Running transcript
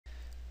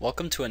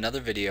Welcome to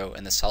another video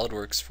in the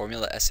SolidWorks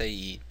Formula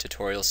SAE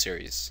tutorial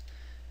series.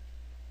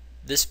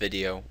 This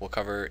video will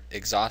cover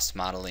exhaust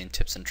modeling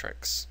tips and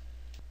tricks.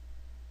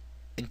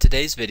 In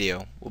today's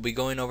video, we'll be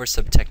going over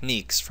some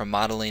techniques for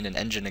modeling an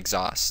engine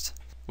exhaust.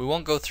 We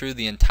won't go through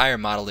the entire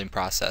modeling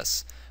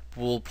process,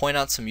 but we'll point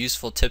out some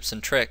useful tips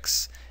and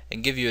tricks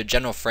and give you a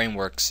general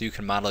framework so you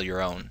can model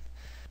your own.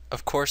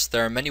 Of course,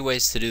 there are many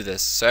ways to do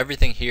this, so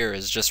everything here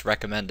is just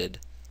recommended.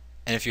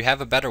 And if you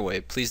have a better way,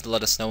 please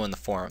let us know in the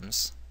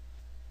forums.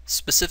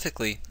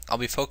 Specifically, I'll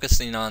be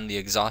focusing on the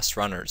exhaust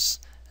runners,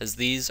 as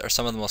these are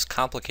some of the most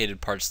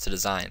complicated parts to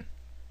design.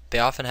 They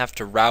often have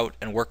to route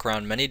and work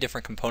around many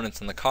different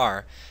components in the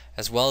car,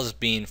 as well as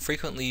being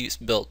frequently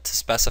built to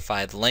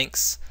specify the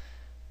lengths,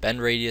 bend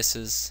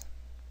radiuses,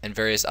 and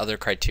various other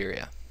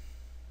criteria.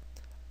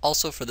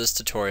 Also for this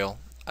tutorial,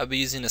 I'll be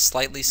using a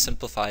slightly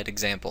simplified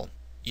example,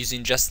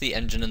 using just the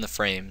engine and the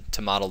frame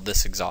to model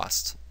this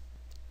exhaust.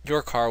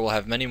 Your car will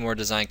have many more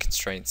design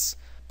constraints,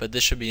 but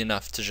this should be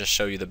enough to just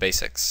show you the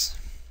basics.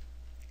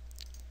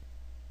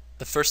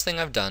 The first thing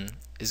I've done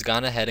is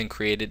gone ahead and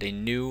created a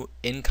new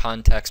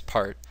in-context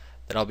part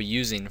that I'll be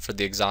using for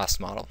the exhaust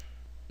model.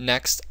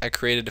 Next, I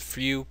created a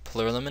few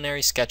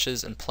preliminary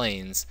sketches and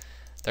planes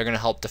that are going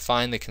to help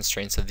define the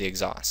constraints of the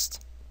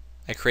exhaust.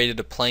 I created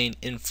a plane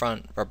in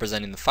front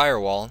representing the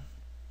firewall,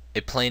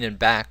 a plane in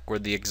back where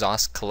the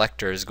exhaust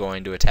collector is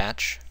going to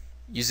attach.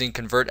 Using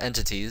convert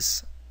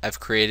entities,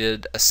 I've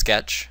created a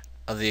sketch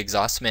of the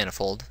exhaust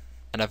manifold,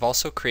 and I've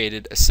also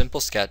created a simple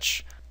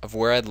sketch of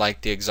where I'd like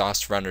the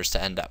exhaust runners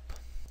to end up,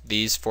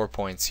 these 4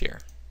 points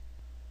here.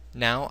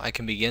 Now I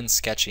can begin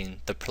sketching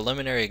the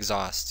preliminary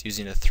exhaust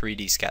using a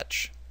 3D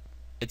sketch.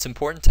 It's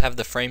important to have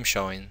the frame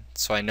showing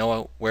so I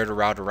know where to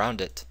route around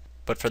it,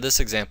 but for this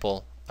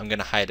example I'm going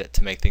to hide it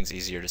to make things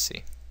easier to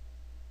see.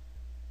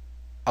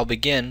 I'll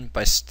begin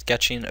by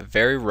sketching a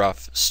very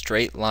rough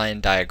straight line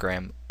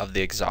diagram of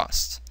the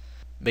exhaust,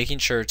 making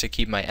sure to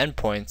keep my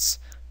endpoints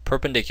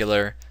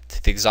perpendicular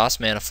to the exhaust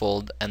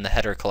manifold and the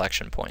header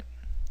collection point.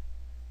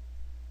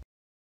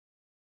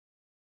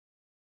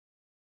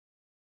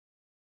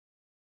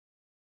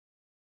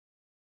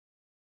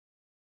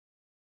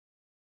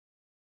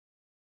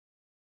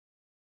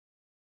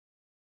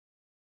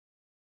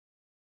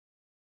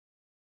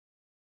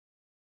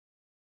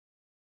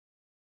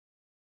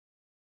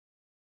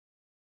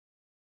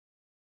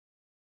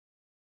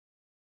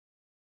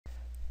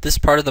 This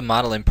part of the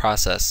modeling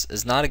process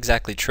is not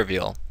exactly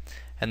trivial,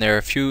 and there are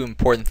a few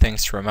important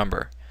things to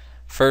remember.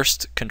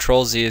 First,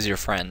 Control-Z is your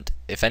friend.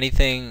 If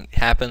anything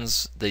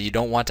happens that you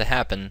don't want to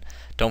happen,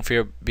 don't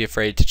be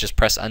afraid to just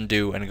press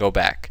undo and go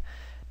back.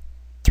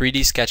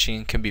 3D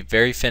sketching can be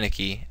very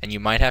finicky, and you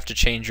might have to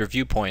change your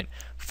viewpoint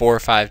 4 or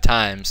 5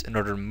 times in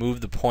order to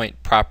move the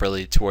point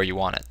properly to where you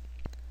want it.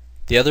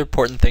 The other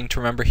important thing to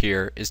remember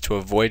here is to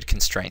avoid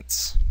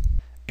constraints.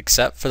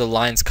 Except for the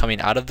lines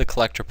coming out of the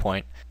collector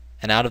point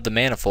and out of the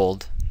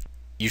manifold,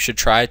 you should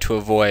try to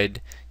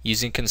avoid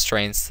using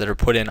constraints that are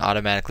put in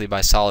automatically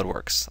by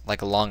SolidWorks,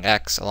 like along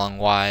X, along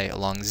Y,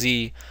 along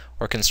Z,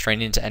 or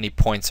constraining to any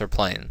points or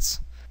planes.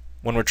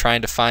 When we're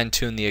trying to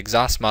fine-tune the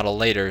exhaust model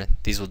later,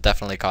 these will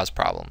definitely cause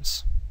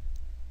problems.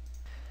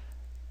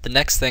 The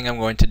next thing I'm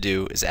going to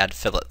do is add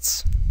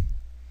fillets.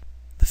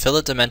 The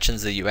fillet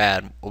dimensions that you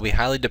add will be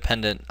highly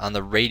dependent on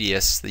the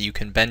radius that you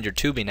can bend your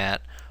tubing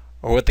at,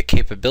 or what the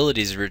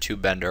capabilities of your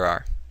tube bender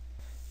are.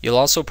 You'll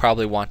also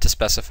probably want to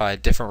specify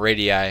different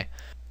radii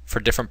for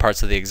different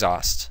parts of the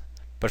exhaust.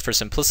 But for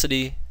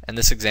simplicity, in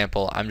this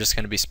example, I'm just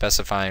going to be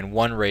specifying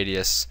one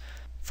radius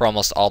for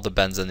almost all the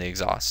bends in the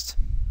exhaust.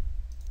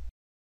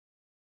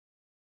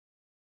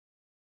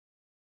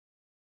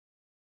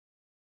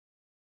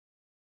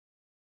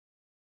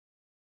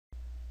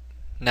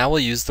 Now we'll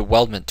use the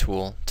Weldment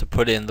tool to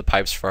put in the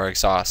pipes for our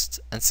exhaust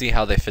and see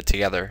how they fit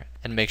together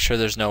and make sure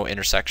there's no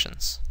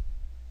intersections.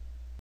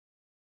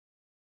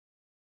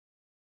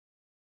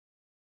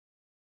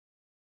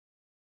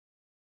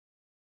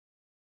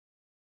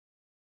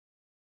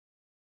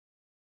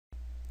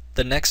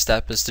 The next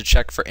step is to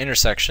check for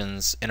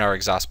intersections in our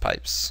exhaust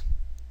pipes.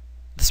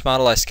 This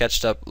model I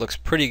sketched up looks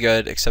pretty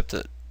good, except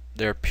that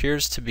there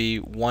appears to be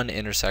one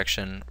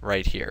intersection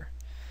right here.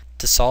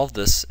 To solve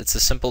this, it's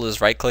as simple as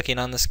right-clicking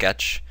on the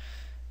sketch,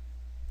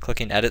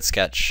 clicking Edit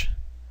Sketch,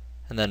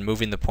 and then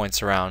moving the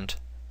points around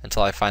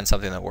until I find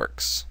something that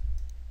works.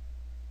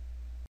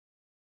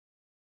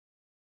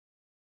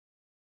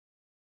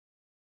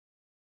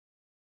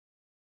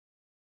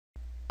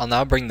 I'll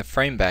now bring the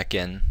frame back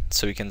in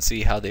so we can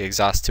see how the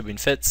exhaust tubing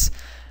fits,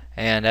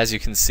 and as you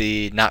can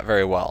see, not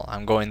very well.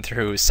 I'm going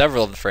through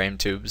several of the frame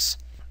tubes.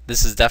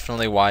 This is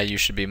definitely why you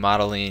should be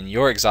modeling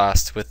your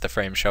exhaust with the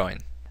frame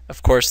showing.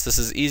 Of course, this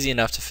is easy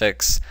enough to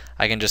fix.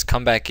 I can just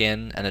come back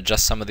in and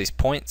adjust some of these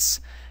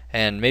points,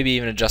 and maybe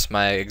even adjust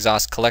my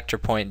exhaust collector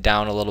point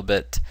down a little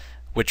bit,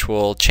 which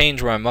will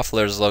change where my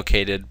muffler is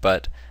located,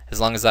 but as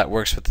long as that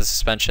works with the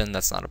suspension,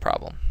 that's not a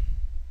problem.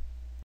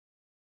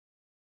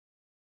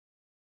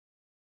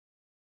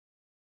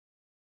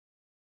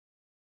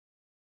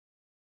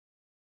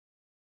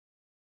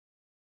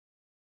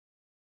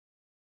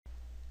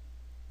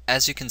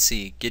 As you can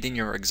see, getting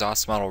your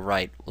exhaust model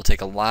right will take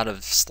a lot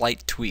of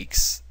slight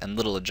tweaks and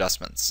little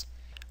adjustments.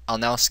 I'll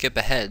now skip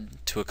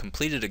ahead to a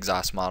completed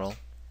exhaust model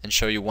and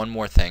show you one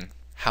more thing: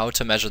 how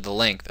to measure the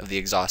length of the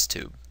exhaust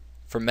tube.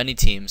 For many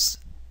teams,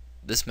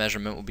 this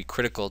measurement will be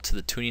critical to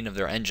the tuning of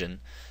their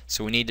engine,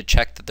 so we need to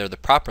check that they're the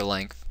proper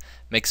length,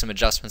 make some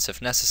adjustments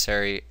if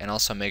necessary, and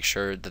also make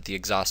sure that the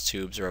exhaust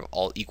tubes are of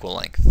all equal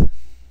length.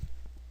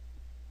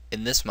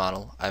 In this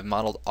model, I've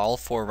modeled all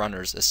 4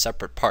 runners as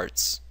separate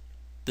parts.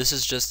 This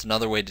is just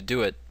another way to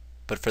do it,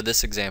 but for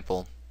this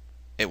example,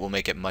 it will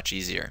make it much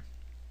easier.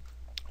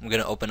 I'm going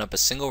to open up a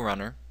single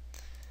runner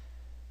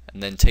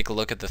and then take a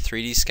look at the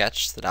 3D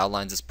sketch that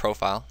outlines its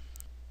profile.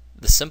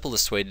 The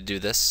simplest way to do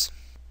this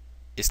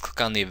is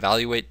click on the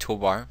Evaluate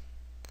toolbar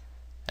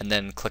and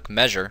then click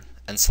Measure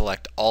and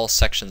select all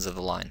sections of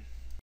the line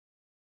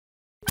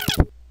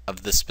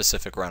of this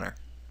specific runner.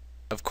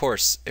 Of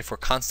course, if we're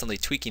constantly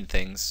tweaking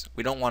things,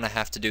 we don't want to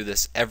have to do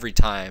this every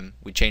time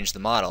we change the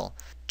model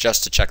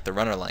just to check the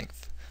runner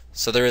length.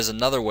 So there is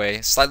another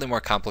way, slightly more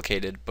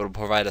complicated, but will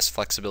provide us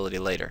flexibility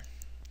later.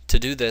 To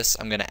do this,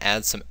 I'm going to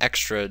add some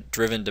extra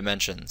driven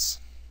dimensions.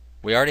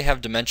 We already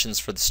have dimensions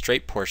for the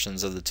straight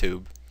portions of the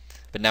tube,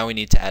 but now we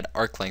need to add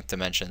arc length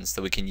dimensions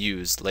that we can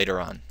use later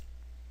on.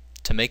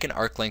 To make an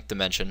arc length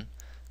dimension,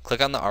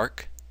 click on the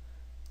arc,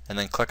 and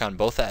then click on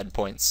both the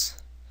endpoints,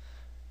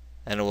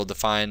 and it will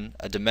define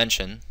a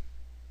dimension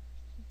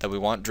that we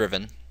want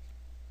driven,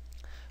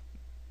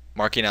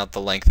 marking out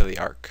the length of the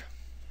arc.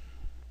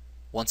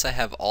 Once I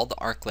have all the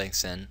arc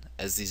lengths in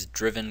as these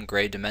driven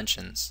gray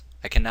dimensions,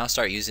 I can now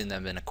start using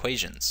them in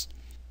equations.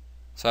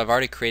 So I've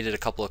already created a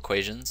couple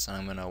equations, and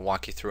I'm going to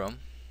walk you through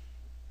them.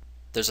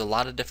 There's a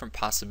lot of different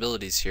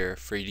possibilities here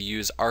for you to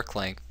use arc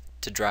length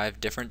to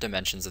drive different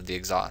dimensions of the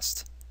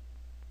exhaust.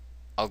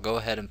 I'll go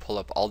ahead and pull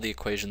up all the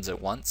equations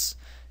at once.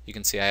 You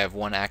can see I have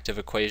one active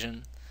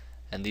equation,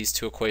 and these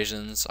 2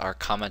 equations are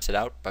commented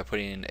out by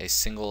putting a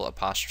single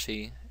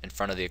apostrophe in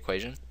front of the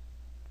equation.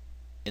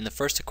 In the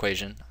first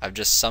equation, I've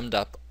just summed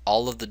up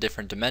all of the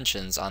different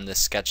dimensions on this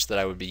sketch that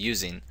I would be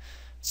using,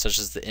 such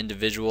as the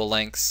individual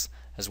lengths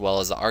as well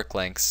as the arc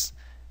lengths,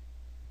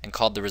 and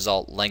called the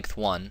result length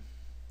 1,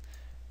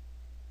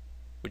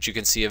 which you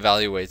can see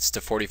evaluates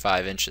to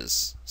 45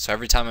 inches. So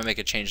every time I make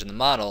a change in the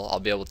model, I'll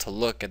be able to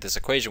look at this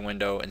equation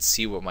window and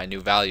see what my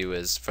new value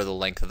is for the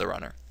length of the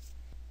runner.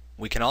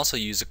 We can also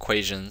use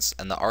equations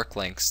and the arc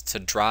lengths to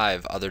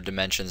drive other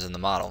dimensions in the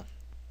model.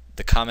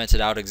 The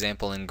commented out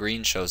example in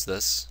green shows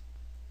this,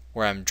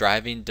 where I'm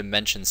driving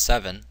dimension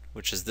 7,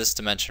 which is this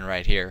dimension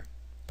right here,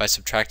 by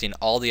subtracting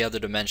all the other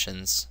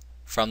dimensions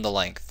from the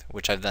length,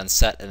 which I've then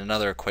set in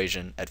another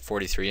equation at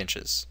 43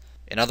 inches.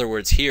 In other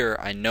words, here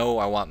I know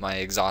I want my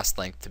exhaust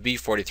length to be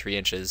 43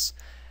 inches,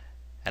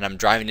 and I'm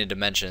driving a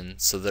dimension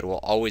so that it will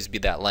always be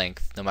that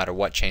length no matter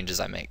what changes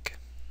I make.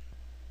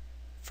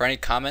 For any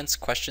comments,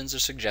 questions, or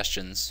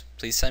suggestions,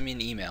 please send me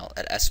an email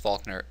at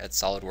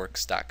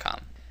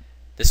sfaulkner@solidworks.com.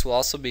 This will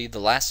also be the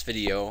last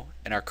video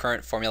in our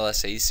current Formula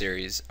SAE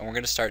series, and we're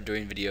going to start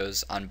doing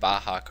videos on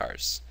Baja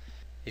cars.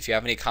 If you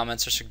have any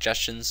comments or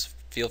suggestions,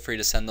 feel free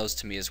to send those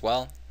to me as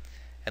well,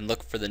 and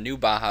look for the new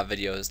Baja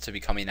videos to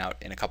be coming out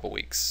in a couple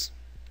weeks.